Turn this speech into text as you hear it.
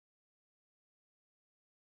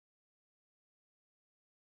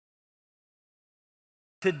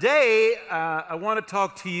Today, I want to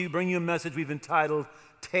talk to you, bring you a message we've entitled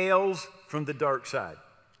Tales from the Dark Side.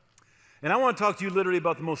 And I want to talk to you literally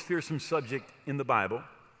about the most fearsome subject in the Bible,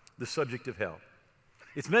 the subject of hell.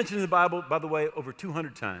 It's mentioned in the Bible, by the way, over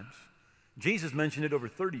 200 times. Jesus mentioned it over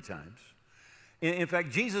 30 times. In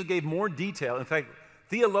fact, Jesus gave more detail. In fact,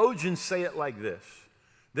 theologians say it like this,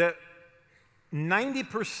 that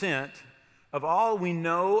 90% of all we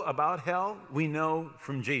know about hell, we know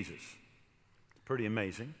from Jesus. Pretty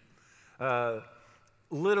amazing.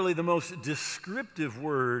 Literally the most descriptive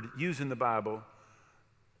word used in the Bible,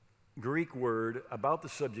 Greek word about the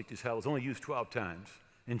subject is hell, is only used 12 times,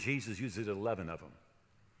 and Jesus uses 11 of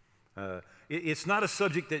them. It's not a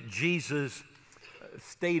subject that Jesus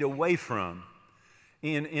stayed away from.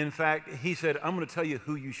 In fact, he said, I'm going to tell you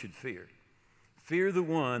who you should fear. Fear the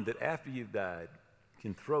one that after you've died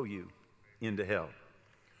can throw you into hell.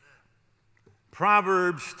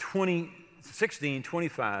 Proverbs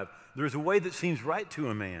 16:25, there is a way that seems right to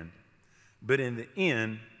a man, but in the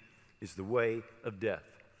end is the way of death.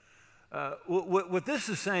 What this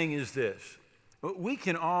is saying is this. We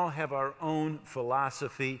can all have our own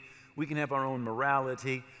philosophy. We can have our own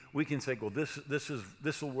morality. We can say, well,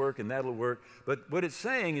 this will work and that'll work. But what it's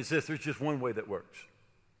saying is this, there's just one way that works.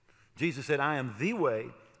 Jesus said, I am the way,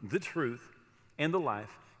 the truth, and the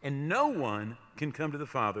life, and no one can come to the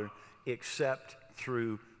Father except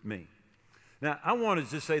through me. Now, I wanted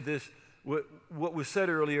to say this, what was said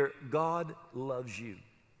earlier, God loves you.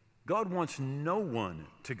 God wants no one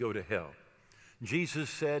to go to hell.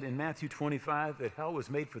 Jesus said in Matthew 25 that hell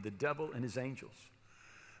was made for the devil and his angels.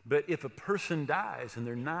 But if a person dies and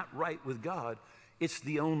they're not right with God, it's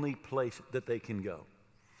the only place that they can go.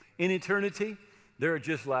 In eternity, there are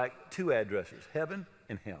just like two addresses, heaven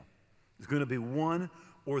and hell. There's going to be one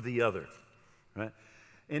or the other, right?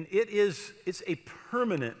 And it's a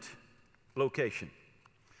permanent location.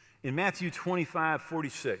 In Matthew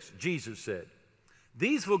 25:46, Jesus said,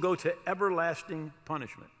 these will go to everlasting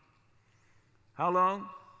punishment. How long?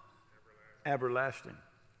 Everlasting.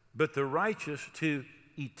 But the righteous to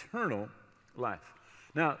eternal life.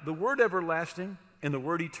 Now, the word everlasting and the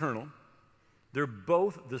word eternal, they're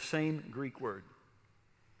both the same Greek word.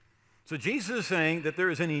 So Jesus is saying that there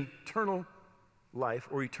is an eternal life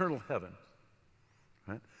or eternal heaven.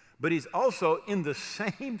 Right? But he's also in the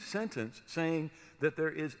same sentence saying that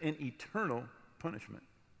there is an eternal punishment.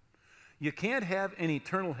 You can't have an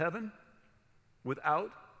eternal heaven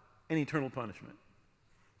without an eternal punishment.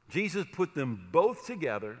 Jesus put them both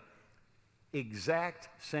together, exact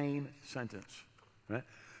same sentence. Right?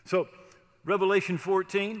 So, Revelation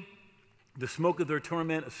 14, the smoke of their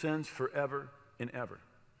torment ascends forever and ever.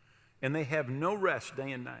 And they have no rest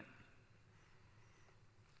day and night.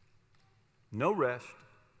 No rest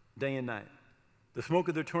day and night. The smoke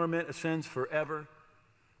of their torment ascends forever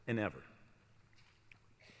and ever.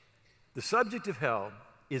 The subject of hell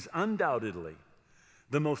is undoubtedly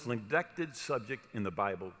the most neglected subject in the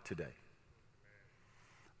Bible today.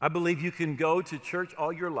 I believe you can go to church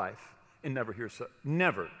all your life and never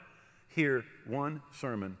hear one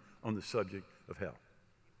sermon on the subject of hell.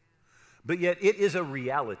 But yet it is a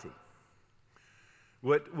reality.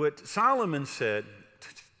 What Solomon said,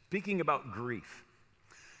 speaking about grief,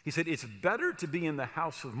 he said, it's better to be in the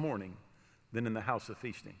house of mourning than in the house of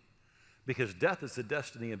feasting, because death is the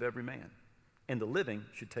destiny of every man, and the living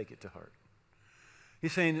should take it to heart.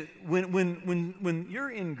 He's saying, when you're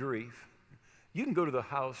in grief, you can go to the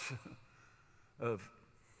house of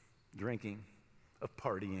drinking, of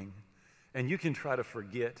partying, and you can try to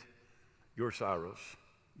forget your sorrows,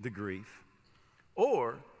 the grief.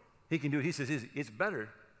 Or he can do it. He says, it's better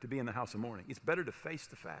to be in the house of mourning. It's better to face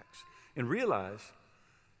the facts and realize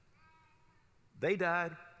they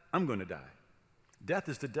died, I'm going to die. Death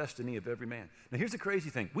is the destiny of every man. Now, here's the crazy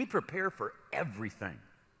thing. We prepare for everything,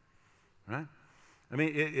 right? I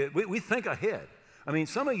mean, we think ahead. I mean,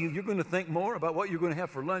 some of you're going to think more about what you're going to have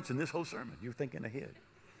for lunch in this whole sermon. You're thinking ahead,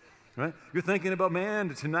 right? You're thinking about,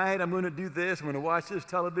 man, tonight I'm going to do this. I'm going to watch this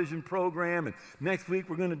television program, and next week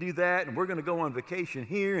we're going to do that, and we're going to go on vacation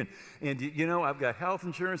here, and you know, I've got health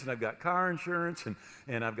insurance, and I've got car insurance,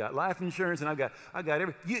 and I've got life insurance, and I've got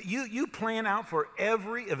every. You plan out for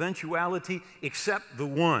every eventuality except the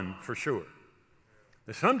one for sure.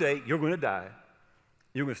 That someday you're going to die.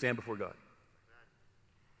 You're going to stand before God.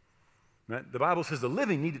 Right? The Bible says the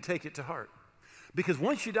living need to take it to heart, because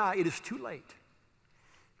once you die, it is too late.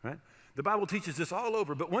 Right? The Bible teaches this all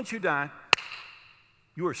over, but once you die,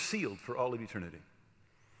 you are sealed for all of eternity.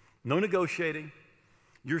 No negotiating,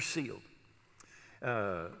 you're sealed.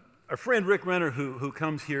 Our friend Rick Renner, who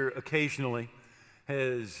comes here occasionally,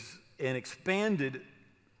 has an expanded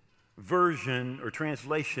version or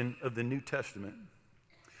translation of the New Testament.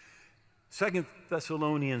 2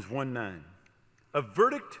 Thessalonians 1:9. A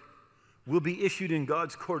verdict will be issued in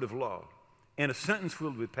God's court of law, and a sentence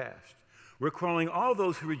will be passed, requiring all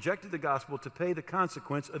those who rejected the gospel to pay the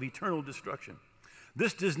consequence of eternal destruction.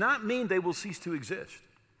 This does not mean they will cease to exist.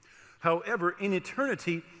 However, in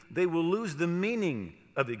eternity, they will lose the meaning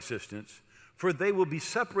of existence, for they will be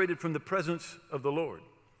separated from the presence of the Lord,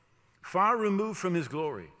 far removed from his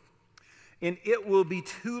glory. And it will be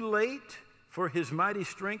too late for his mighty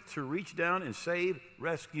strength to reach down and save,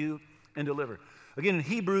 rescue, and deliver. Again, in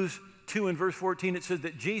Hebrews 2 and verse 14, it says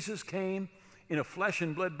that Jesus came in a flesh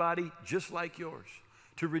and blood body just like yours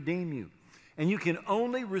to redeem you. And you can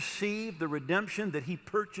only receive the redemption that he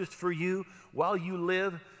purchased for you while you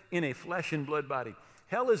live in a flesh and blood body.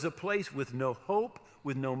 Hell is a place with no hope,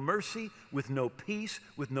 with no mercy, with no peace,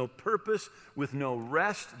 with no purpose, with no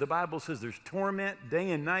rest. The Bible says there's torment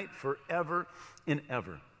day and night forever and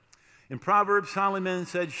ever. In Proverbs, Solomon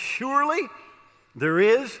said, surely there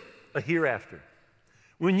is a hereafter.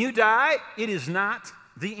 When you die, it is not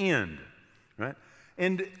the end, right?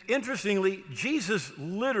 And interestingly, Jesus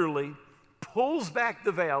literally pulls back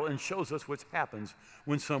the veil and shows us what happens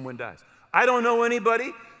when someone dies. I don't know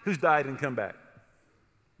anybody who's died and come back.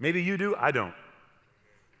 Maybe you do, I don't,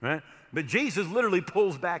 right? But Jesus literally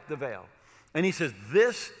pulls back the veil, and he says,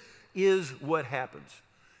 this is what happens.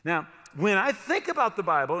 Now, when I think about the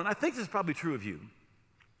Bible, and I think this is probably true of you,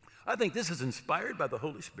 I think this is inspired by the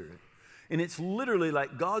Holy Spirit, and it's literally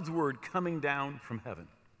like God's word coming down from heaven,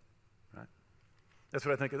 right? That's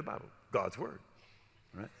what I think of the Bible, God's word,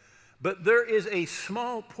 right? But there is a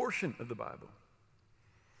small portion of the Bible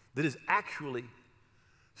that is actually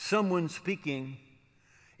someone speaking,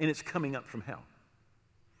 and it's coming up from hell,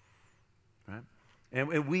 right?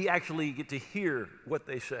 And we actually get to hear what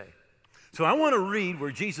they say. So I want to read where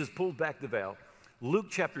Jesus pulled back the veil, Luke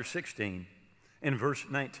chapter 16 and verse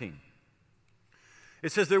 19.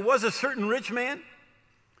 It says, there was a certain rich man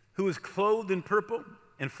who was clothed in purple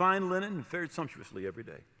and fine linen and fared sumptuously every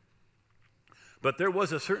day. But there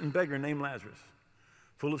was a certain beggar named Lazarus,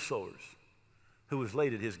 full of sores, who was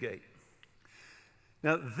laid at his gate.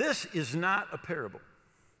 Now, this is not a parable.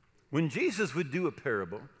 When Jesus would do a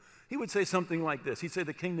parable, he would say something like this. He'd say,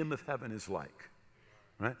 the kingdom of heaven is like,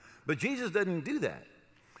 right? But Jesus doesn't do that.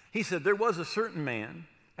 He said, there was a certain man,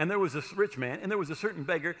 and there was a rich man, and there was a certain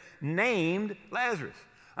beggar named Lazarus.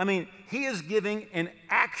 I mean, he is giving an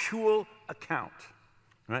actual account,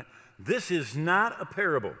 right? This is not a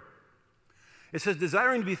parable. It says,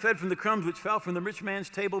 desiring to be fed from the crumbs which fell from the rich man's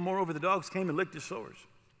table, moreover, the dogs came and licked his sores.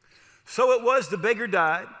 So it was the beggar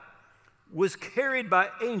died, was carried by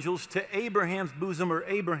angels to Abraham's bosom or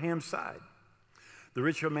Abraham's side. The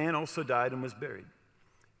richer man also died and was buried.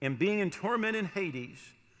 And being in torment in Hades,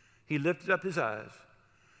 he lifted up his eyes.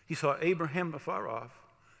 He saw Abraham afar off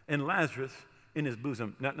and Lazarus in his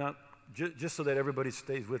bosom. Now, just so that everybody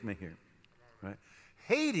stays with me here, right?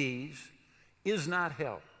 Hades is not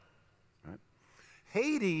hell, right?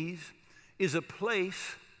 Hades is a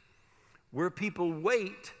place where people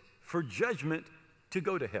wait for judgment to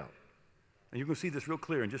go to hell. And you're going to see this real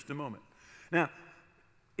clear in just a moment. Now,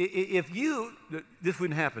 if you, this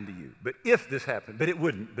wouldn't happen to you, but if this happened, but it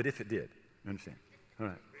wouldn't, but if it did, you understand? All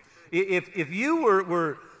right. If you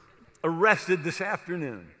were arrested this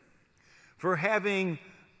afternoon for having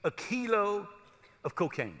a kilo of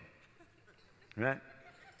cocaine, right?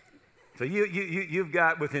 So you've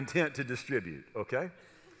got with intent to distribute, okay?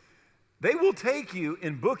 They will take you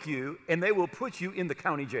and book you, and they will put you in the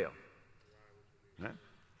county jail, right?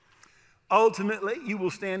 Ultimately, you will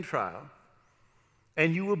stand trial,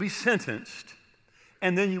 and you will be sentenced,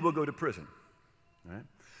 and then you will go to prison, right?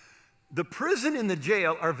 The prison and the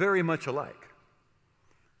jail are very much alike,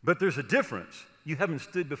 but there's a difference. You haven't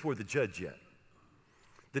stood before the judge yet.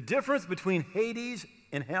 The difference between Hades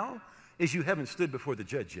and hell is you haven't stood before the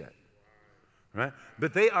judge yet, right?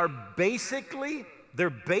 But they're basically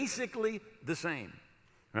the same,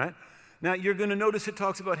 right? Now, you're going to notice it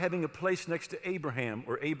talks about having a place next to Abraham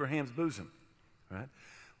or Abraham's bosom, right?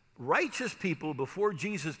 Righteous people, before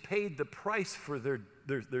Jesus paid the price for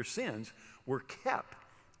their sins, were kept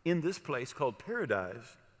in this place called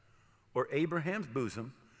paradise or Abraham's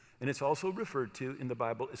bosom, and it's also referred to in the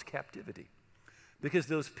Bible as captivity. Because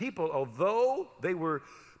those people, although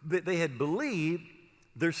they had believed,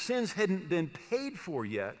 their sins hadn't been paid for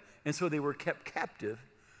yet, and so they were kept captive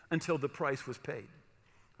until the price was paid,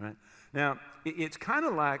 right? Now, it's kind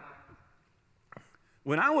of like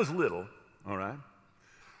when I was little, all right,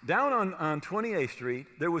 down on 28th Street,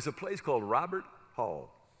 there was a place called Robert Hall.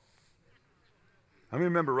 How many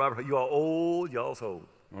remember Robert Hall? You all old, y'all's old,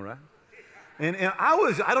 all right? And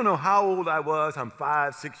I don't know how old I was. I'm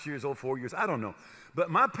 5, 6 years old, 4 years, I don't know.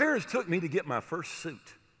 But my parents took me to get my first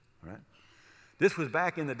suit, right? This was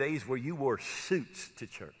back in the days where you wore suits to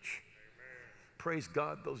church. Praise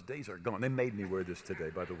God, those days are gone. They made me wear this today,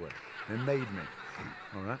 by the way. They made me,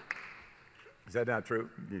 all right? Is that not true?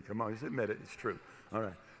 Come on, just admit it. It's true. All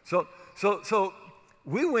right. So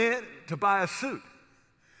we went to buy a suit.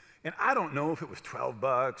 And I don't know if it was $12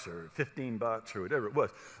 or $15 or whatever it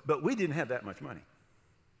was, but we didn't have that much money.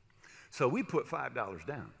 So we put $5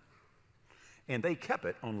 down, and they kept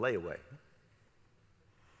it on layaway.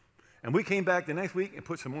 And we came back the next week and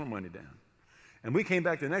put some more money down. And we came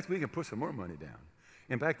back the next week and put some more money down.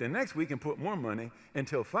 And back the next week and put more money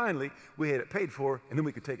until finally we had it paid for, and then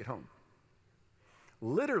we could take it home.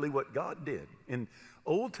 Literally what God did in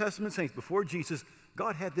Old Testament saints before Jesus,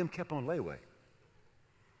 God had them kept on layaway.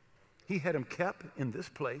 He had them kept in this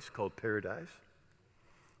place called paradise,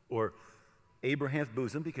 or Abraham's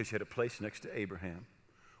bosom, because you had a place next to Abraham,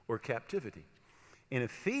 or captivity. In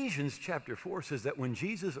Ephesians chapter 4 says that when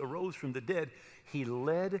Jesus arose from the dead, he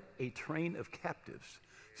led a train of captives.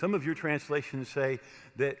 Some of your translations say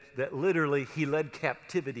that literally he led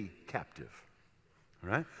captivity captive. All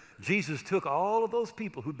right? Jesus took all of those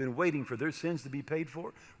people who'd been waiting for their sins to be paid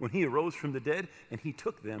for when he arose from the dead, and he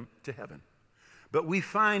took them to heaven. But we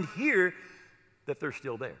find here that they're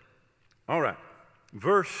still there. All right,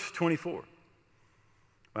 verse 24.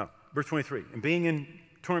 Well, verse 23. And being in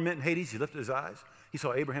torment in Hades, he lifted his eyes. He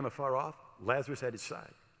saw Abraham afar off, Lazarus at his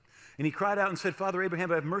side. And he cried out and said, Father Abraham,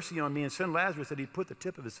 have mercy on me, and send Lazarus that he'd put the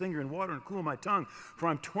tip of his finger in water and cool my tongue, for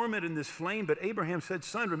I'm tormented in this flame. But Abraham said,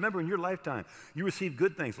 Son, remember in your lifetime you received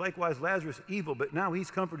good things. Likewise Lazarus evil, but now he's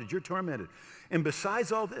comforted, you're tormented. And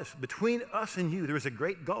besides all this, between us and you there is a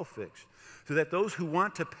great gulf fixed, so that those who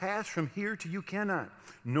want to pass from here to you cannot,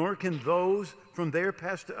 nor can those from there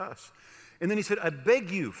pass to us. And then he said, I beg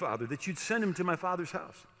you, Father, that you'd send him to my father's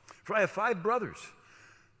house, for I have 5 brothers,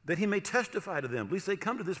 that he may testify to them, lest they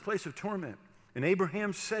come to this place of torment. And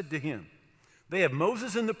Abraham said to him, they have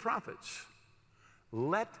Moses and the prophets.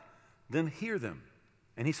 Let them hear them.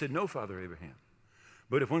 And he said, no, Father Abraham.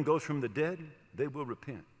 But if one goes from the dead, they will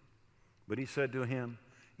repent. But he said to him,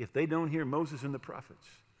 if they don't hear Moses and the prophets,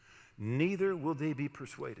 neither will they be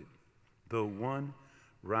persuaded, though one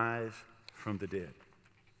rise from the dead.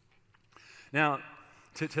 Now,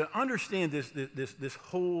 to understand this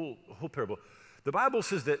whole parable, the Bible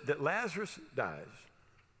says that Lazarus dies,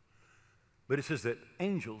 but it says that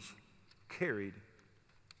angels carried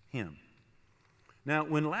him. Now,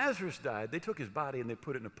 when Lazarus died, they took his body and they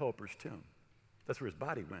put it in a pauper's tomb. That's where his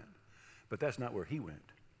body went, but that's not where he went.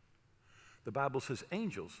 The Bible says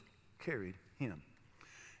angels carried him.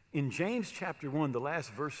 In James chapter 1, the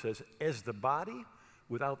last verse says, as the body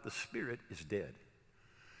without the spirit is dead.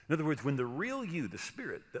 In other words, when the real you, the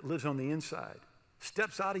spirit that lives on the inside,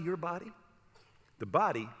 steps out of your body, the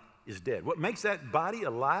body is dead. What makes that body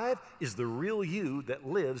alive is the real you that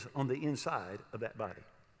lives on the inside of that body.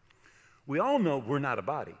 We all know we're not a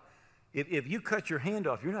body. If you cut your hand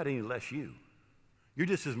off, you're not any less you. You're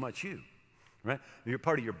just as much you, right? Your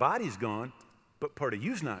part of your body's gone, but part of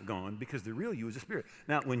you's not gone, because the real you is a spirit.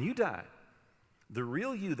 Now, when you die, the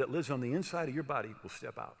real you that lives on the inside of your body will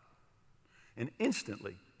step out. And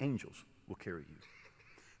instantly, angels will carry you.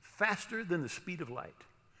 Faster than the speed of light,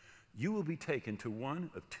 you will be taken to one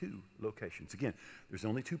of 2 locations. Again, there's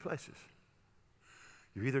only 2 places.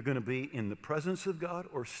 You're either going to be in the presence of God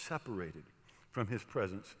or separated from his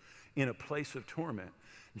presence in a place of torment.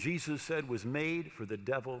 Jesus said was made for the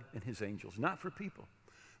devil and his angels, not for people.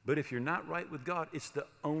 But if you're not right with God, it's the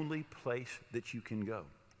only place that you can go,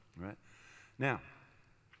 right? Now,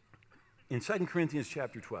 in 2 Corinthians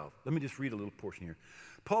chapter 12, let me just read a little portion here.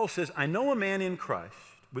 Paul says, I know a man in Christ,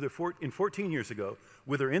 whether 14 years ago,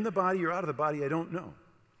 whether in the body or out of the body, I don't know.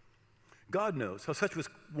 God knows how such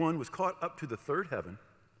one was caught up to the 3rd heaven.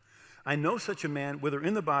 I know such a man, whether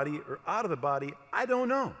in the body or out of the body, I don't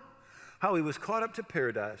know. How he was caught up to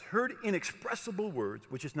paradise, heard inexpressible words,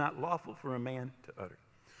 which is not lawful for a man to utter.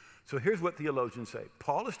 So here's what theologians say.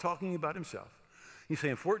 Paul is talking about himself. He's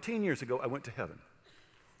saying, 14 years ago, I went to heaven.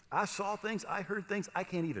 I saw things, I heard things I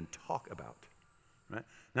can't even talk about. Right?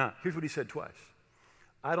 Now, here's what he said twice.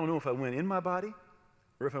 I don't know if I went in my body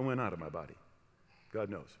or if I went out of my body. God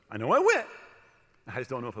knows. I know I went. I just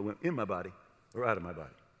don't know if I went in my body or out of my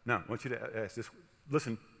body. Now, I want you to ask this.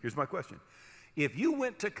 Listen, here's my question. If you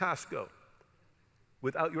went to Costco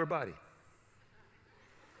without your body,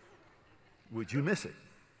 would you miss it?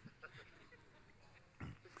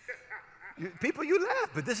 People, you laugh,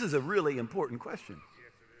 but this is a really important question.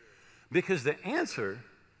 Because the answer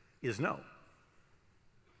is no.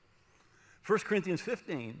 1 Corinthians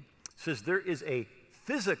 15 says there is a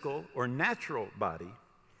physical or natural body,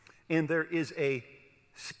 and there is a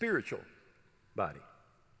spiritual body.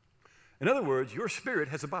 In other words, your spirit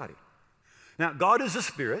has a body. Now, God is a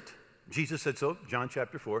spirit. Jesus said so, John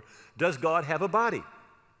chapter 4. Does God have a body?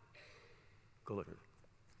 Go look at it.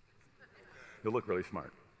 You'll look really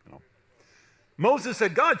smart. You know. Moses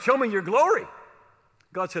said, God, show me your glory.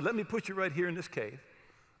 God said, let me put you right here in this cave.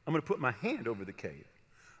 I'm going to put my hand over the cave.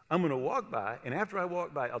 I'm going to walk by, and after I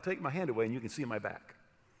walk by, I'll take my hand away and you can see my back.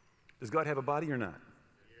 Does God have a body or not?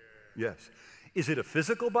 Yes. Is it a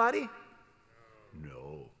physical body?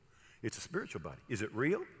 No. It's a spiritual body. Is it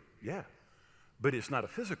real? Yeah. But it's not a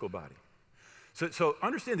physical body. So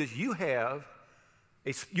understand this. You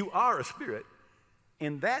are a spirit,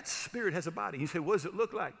 and that spirit has a body. You say, what does it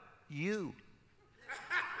look like? You.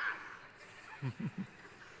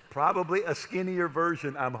 Probably a skinnier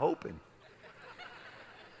version, I'm hoping.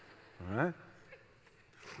 All right?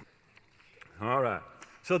 All right.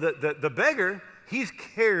 So the beggar, he's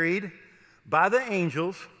carried by the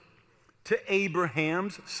angels to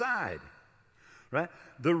Abraham's side. Right?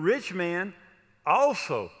 The rich man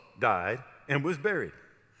also died and was buried.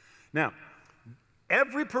 Now,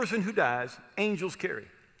 every person who dies, angels carry.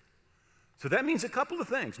 So that means a couple of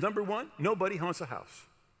things. Number one, nobody haunts a house.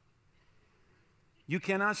 You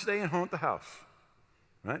cannot stay and haunt the house.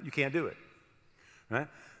 Right? You can't do it. Right?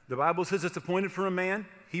 The Bible says it's appointed for a man,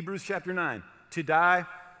 Hebrews chapter 9, to die,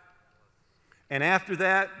 and after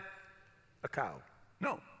that, a cow.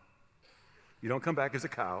 No. You don't come back as a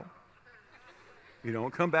cow. You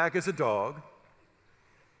don't come back as a dog.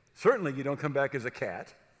 Certainly you don't come back as a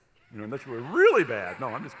cat. You know, unless you were really bad. No,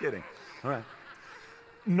 I'm just kidding. All right.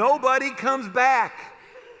 Nobody comes back.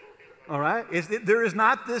 All right? There is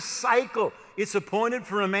not this cycle. It's appointed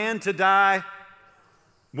for a man to die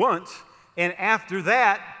once, and after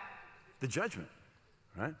that, the judgment.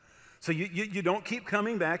 Right? So you don't keep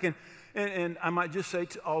coming back. And I might just say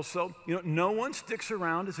also, you know, no one sticks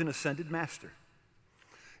around as an ascended master.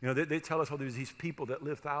 You know, they tell us, oh, there's these people that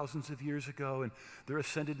lived thousands of years ago, and they're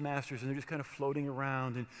ascended masters, and they're just kind of floating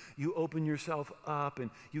around, and you open yourself up, and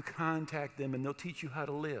you contact them, and they'll teach you how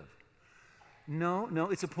to live. No,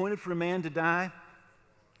 it's appointed for a man to die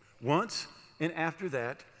once, and after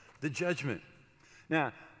that, the judgment.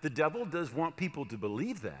 Now, the devil does want people to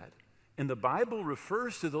believe that, and the Bible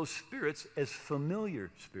refers to those spirits as familiar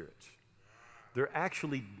spirits. They're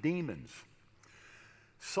actually demons.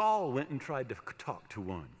 Saul went and tried to talk to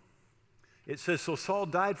one. It says, so Saul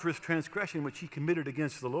died for his transgression which he committed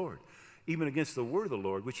against the Lord, even against the word of the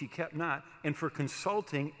Lord, which he kept not, and for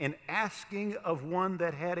consulting and asking of one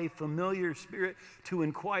that had a familiar spirit to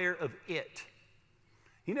inquire of it.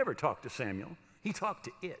 He never talked to Samuel. He talked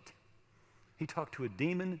to it. He talked to a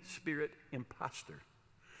demon spirit imposter.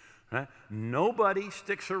 Right? Nobody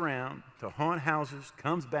sticks around to haunt houses,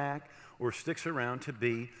 comes back, or sticks around to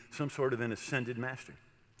be some sort of an ascended master.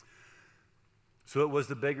 So it was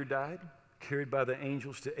the beggar died, carried by the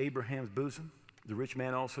angels to Abraham's bosom. The rich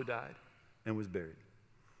man also died and was buried.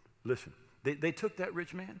 Listen, they took that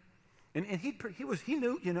rich man, and he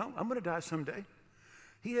knew, you know, I'm going to die someday.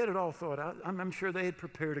 He had it all thought out. I'm sure they had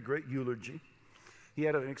prepared a great eulogy. He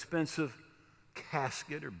had an expensive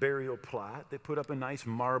casket or burial plot. They put up a nice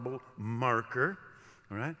marble marker,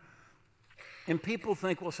 all right? And people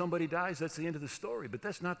think, well, somebody dies, that's the end of the story. But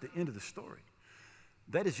that's not the end of the story.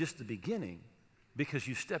 That is just the beginning, because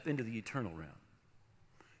you step into the eternal realm.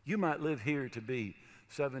 You might live here to be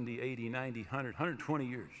 70, 80, 90, 100, 120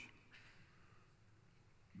 years.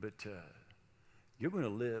 But you're going to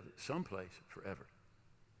live someplace forever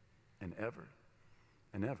and ever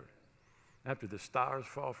and ever. After the stars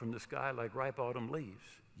fall from the sky like ripe autumn leaves,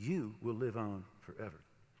 you will live on forever.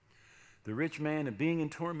 The rich man, and being in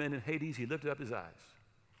torment in Hades, he lifted up his eyes.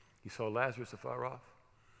 He saw Lazarus afar off.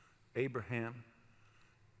 Abraham,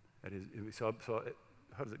 he saw,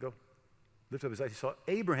 how does it go? Lifted up his eyes. He saw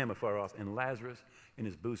Abraham afar off, and Lazarus in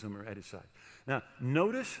his bosom or at his side. Now,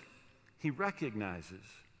 notice he recognizes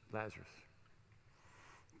Lazarus.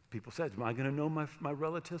 People said, am I going to know my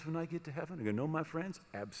relatives when I get to heaven? Am I going to know my friends?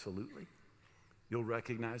 Absolutely. You'll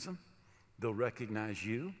recognize them. They'll recognize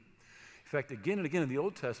you. In fact, again and again in the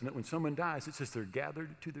Old Testament, when someone dies, it says they're gathered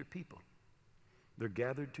to their people. They're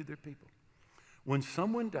gathered to their people. When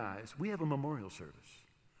someone dies, we have a memorial service,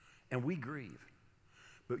 and we grieve.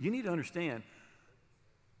 But you need to understand,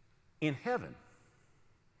 in heaven,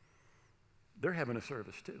 they're having a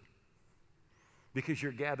service too, because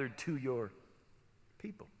you're gathered to your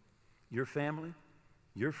people, your family,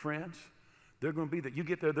 your friends. They're going to be there. You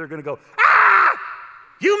get there, they're going to go, ah,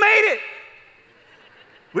 you made it.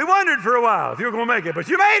 We wondered for a while if you were going to make it, but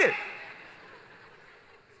you made it.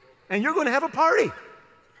 and you're going to have a party.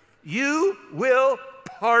 You will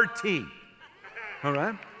party. All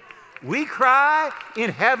right? We cry, in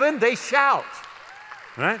heaven they shout.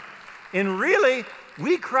 Right? And really,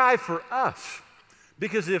 we cry for us.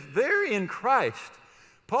 Because if they're in Christ,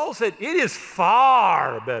 Paul said it is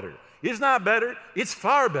far better. It's not better, it's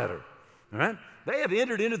far better. All right? They have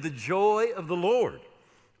entered into the joy of the Lord.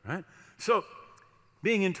 Right? So,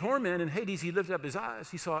 being in torment in Hades, he lifted up his eyes.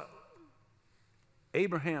 He saw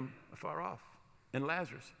Abraham afar off and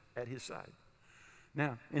Lazarus at his side.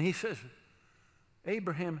 Now, and he says,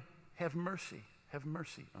 Abraham, have mercy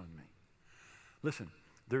on me. Listen,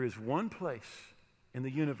 there is one place in the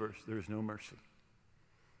universe there is no mercy.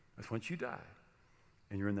 That's once you die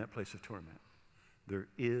and you're in that place of torment. There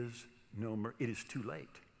is no mercy. It is too late.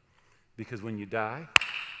 Because when you die,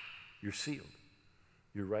 you're sealed.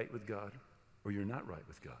 You're right with God or you're not right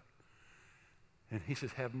with God. And he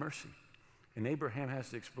says, have mercy. And Abraham has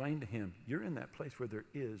to explain to him, you're in that place where there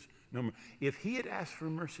is no mercy. If he had asked for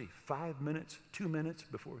mercy 5 minutes, 2 minutes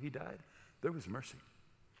before he died, there was mercy.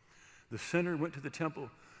 The sinner went to the temple,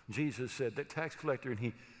 Jesus said, that tax collector, and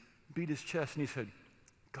he beat his chest and he said,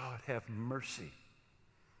 God, have mercy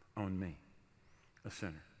on me, a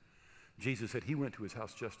sinner. Jesus said he went to his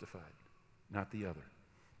house justified, not the other,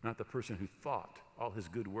 not the person who thought all his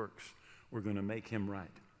good works were going to make him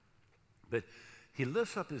right. But he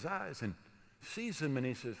lifts up his eyes and sees him and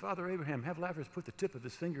he says, Father Abraham, have Lazarus put the tip of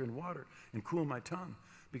his finger in water and cool my tongue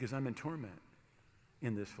because I'm in torment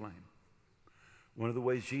in this flame. One of the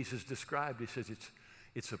ways Jesus described, he says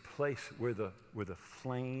it's a place where the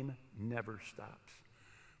flame never stops,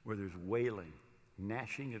 where there's wailing,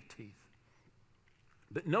 gnashing of teeth.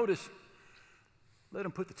 But notice, let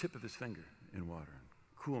him put the tip of his finger in water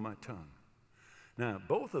and cool my tongue. Now,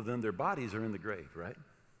 both of them, their bodies are in the grave, right?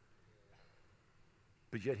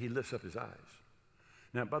 But yet he lifts up his eyes.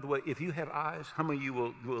 Now, by the way, if you have eyes, how many of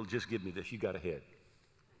you will just give me this? You got a head.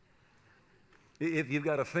 If you've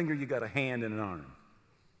got a finger, you got a hand and an arm.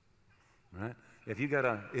 Right? If you got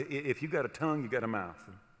a tongue, you got a mouth.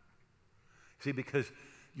 See, because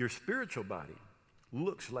your spiritual body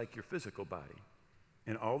looks like your physical body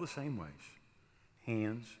in all the same ways.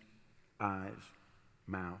 Hands, eyes,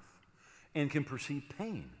 mouth, and can perceive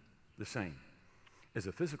pain the same as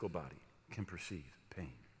a physical body can perceive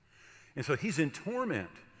pain. And so he's in torment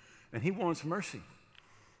and he wants mercy.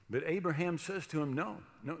 But Abraham says to him, no,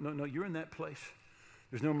 you're in that place.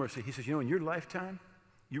 There's no mercy. He says, in your lifetime,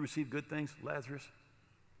 you receive good things, Lazarus,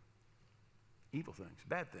 evil things,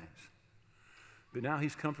 bad things. But now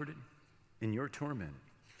he's comforted and you're tormented.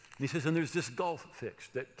 And he says, and there's this gulf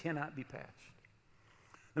fixed that cannot be passed.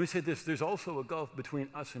 Let me say this, there's also a gulf between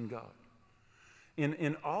us and God.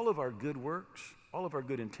 In all of our good works, all of our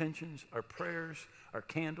good intentions, our prayers, our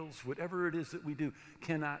candles, whatever it is that we do,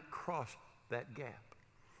 cannot cross that gap.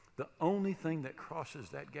 The only thing that crosses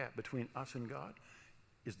that gap between us and God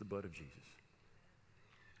is the blood of Jesus.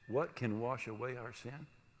 What can wash away our sin?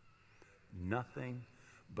 Nothing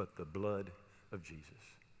but the blood of Jesus.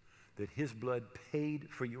 That his blood paid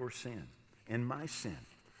for your sin and my sin.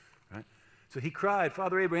 Right? So he cried,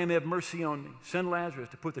 Father Abraham, have mercy on me. Send Lazarus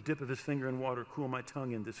to put the tip of his finger in water, cool my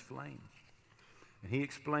tongue in this flame. And he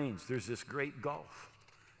explains, there's this great gulf,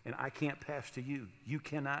 and I can't pass to you. You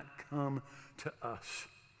cannot come to us.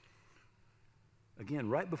 Again,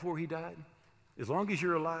 right before he died, as long as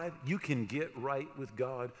you're alive, you can get right with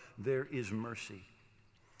God. There is mercy.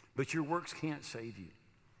 But your works can't save you.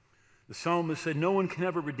 The psalmist said, no one can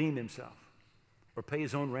ever redeem himself or pay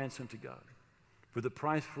his own ransom to God. For the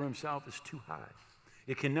price for himself is too high.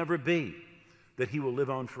 It can never be that he will live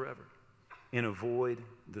on forever and avoid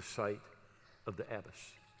the sight of the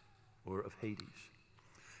abyss or of Hades.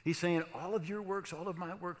 He's saying all of your works, all of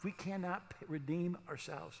my work, we cannot redeem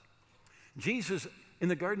ourselves. Jesus, in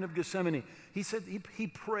the Garden of Gethsemane, he said, he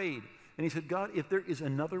prayed, and he said, God, if there is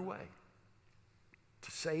another way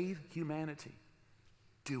to save humanity,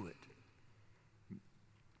 do it.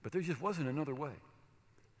 But there just wasn't another way.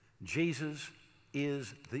 Jesus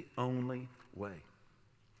is the only way.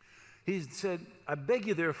 He said, I beg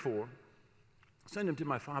you, therefore, send him to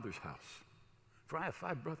my Father's house, for I have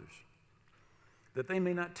 5 brothers, that they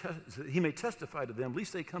may not he may testify to them,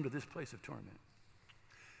 lest they come to this place of torment.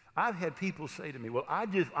 I've had people say to me, well,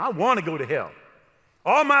 I want to go to hell.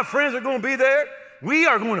 All my friends are going to be there. We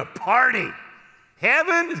are going to party.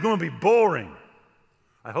 Heaven is going to be boring.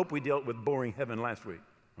 I hope we dealt with boring heaven last week,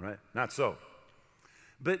 all right? Not so.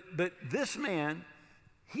 But this man,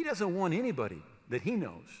 he doesn't want anybody that he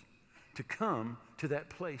knows to come to that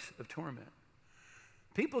place of torment.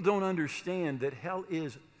 People don't understand that hell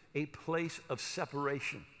is a place of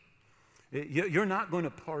separation. You're not going to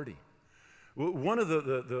party. One of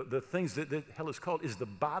the things that hell is called is the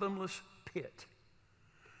bottomless pit.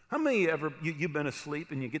 How many ever, you've been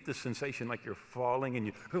asleep and you get this sensation like you're falling and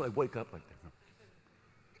you like wake up like that?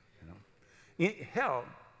 You know? In hell,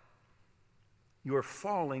 you are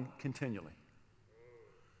falling continually.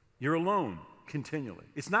 You're alone continually.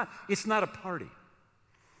 It's not a party.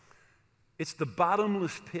 It's the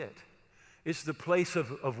bottomless pit. It's the place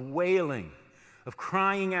of wailing, of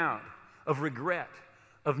crying out, of regret,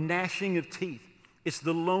 of gnashing of teeth. It's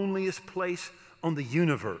the loneliest place in the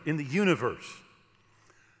universe.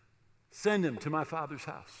 Send them to my Father's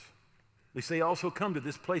house. They say also come to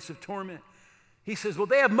this place of torment. He says, well,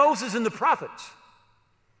 they have Moses and the prophets.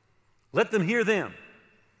 Let them hear them.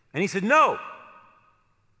 And he said, no.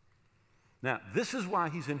 Now, this is why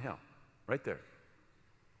he's in hell, right there.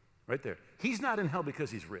 Right there. He's not in hell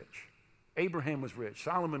because he's rich. Abraham was rich.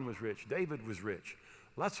 Solomon was rich. David was rich.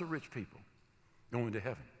 Lots of rich people going to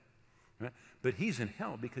heaven. Right? But he's in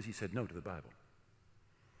hell because he said no to the Bible.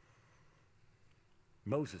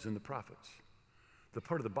 Moses and the prophets. The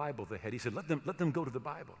part of the Bible they had, he said, let them go to the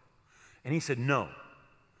Bible. And he said, no,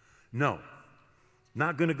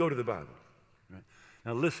 not going to go to the Bible. Right?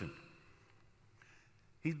 Now listen,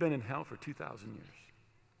 he's been in hell for 2,000 years.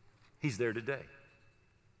 He's there today.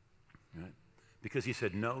 Right? Because he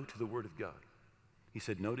said no to the Word of God. He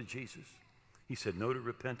said no to Jesus. He said no to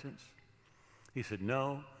repentance. He said,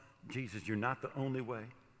 no, Jesus, you're not the only way.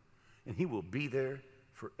 And he will be there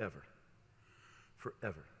forever.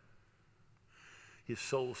 Forever. His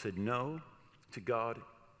soul said no to God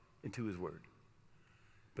and to his word.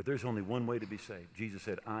 But there's only one way to be saved. Jesus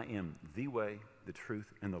said, I am the way, the truth,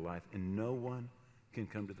 and the life, and no one can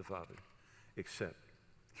come to the Father except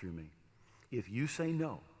through me. If you say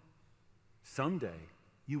no, someday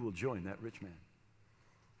you will join that rich man.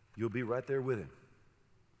 You'll be right there with him.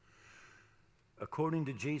 According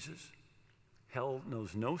to Jesus, hell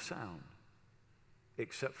knows no sound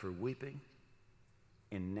except for weeping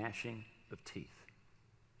and gnashing of teeth.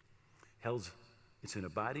 It's an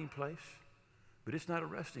abiding place, but it's not a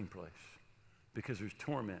resting place because there's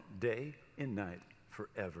torment day and night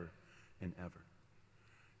forever and ever.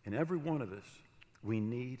 And every one of us, we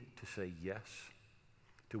need to say yes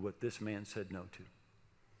to what this man said no to.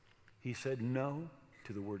 He said no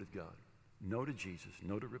to the Word of God, no to Jesus,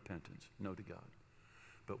 no to repentance, no to God.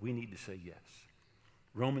 But we need to say yes.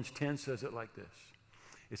 Romans 10 says it like this.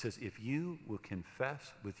 It says, if you will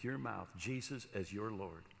confess with your mouth Jesus as your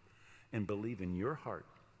Lord and believe in your heart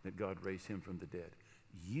that God raised him from the dead,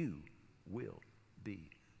 you will be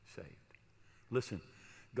saved. Listen,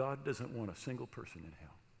 God doesn't want a single person in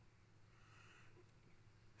hell.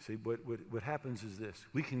 See, what happens is this.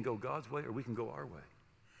 We can go God's way or we can go our way.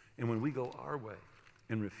 And when we go our way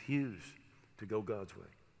and refuse to go God's way,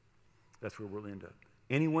 that's where we'll end up.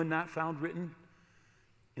 Anyone not found written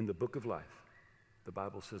in the book of life, the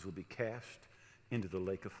Bible says, will be cast into the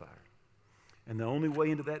lake of fire. And the only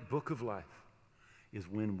way into that book of life is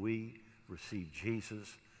when we receive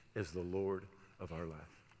Jesus as the Lord of our life.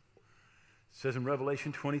 It says in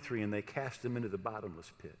Revelation 23, and they cast him into the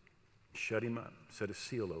bottomless pit, shut him up, set a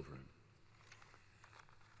seal over him.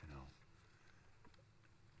 You know,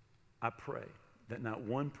 I pray that not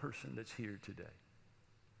one person that's here today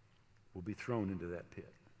will be thrown into that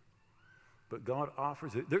pit. But God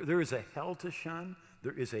offers it. There is a hell to shun.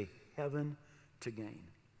 There is a heaven to gain.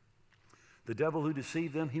 The devil who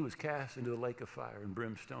deceived them, he was cast into the lake of fire and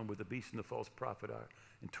brimstone where the beast and the false prophet are,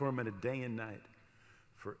 and tormented day and night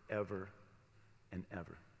forever and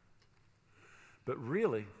ever. But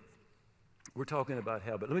really, we're talking about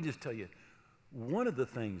hell. But let me just tell you, one of the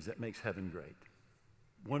things that makes heaven great,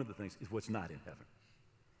 one of the things is what's not in heaven.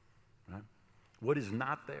 Right? What is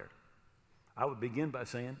not there? I would begin by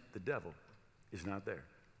saying the devil is not there.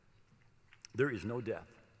 There is no death.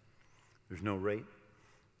 There's no rape,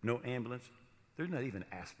 no ambulance. There's not even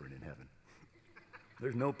aspirin in heaven.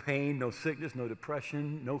 There's no pain, no sickness, no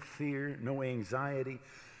depression, no fear, no anxiety,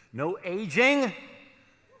 no aging.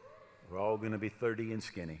 We're all going to be 30 and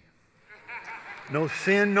skinny. No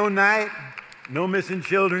sin, no night, no missing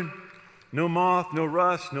children, no moth, no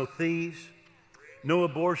rust, no thieves, no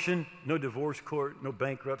abortion, no divorce court, no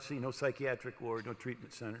bankruptcy, no psychiatric ward, no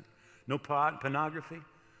treatment center, no pornography,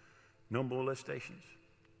 no molestations,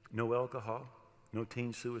 no alcohol, no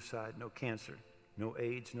teen suicide, no cancer, no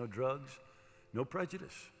AIDS, no drugs, no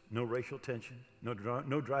prejudice, no racial tension, no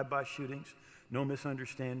drive-by shootings, no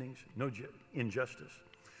misunderstandings, no injustice,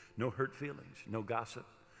 no hurt feelings, no gossip,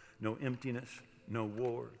 no emptiness, no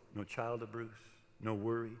war, no child abuse, no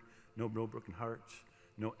worry, no broken hearts,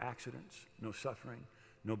 no accidents, no suffering,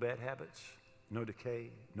 no bad habits, no decay,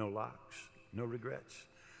 no locks, no regrets,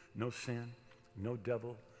 no sin, no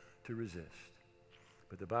devil to resist.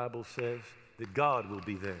 But the Bible says that God will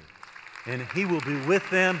be there, and he will be with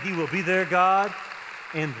them. He will be their God,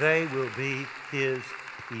 and they will be his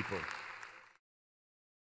people.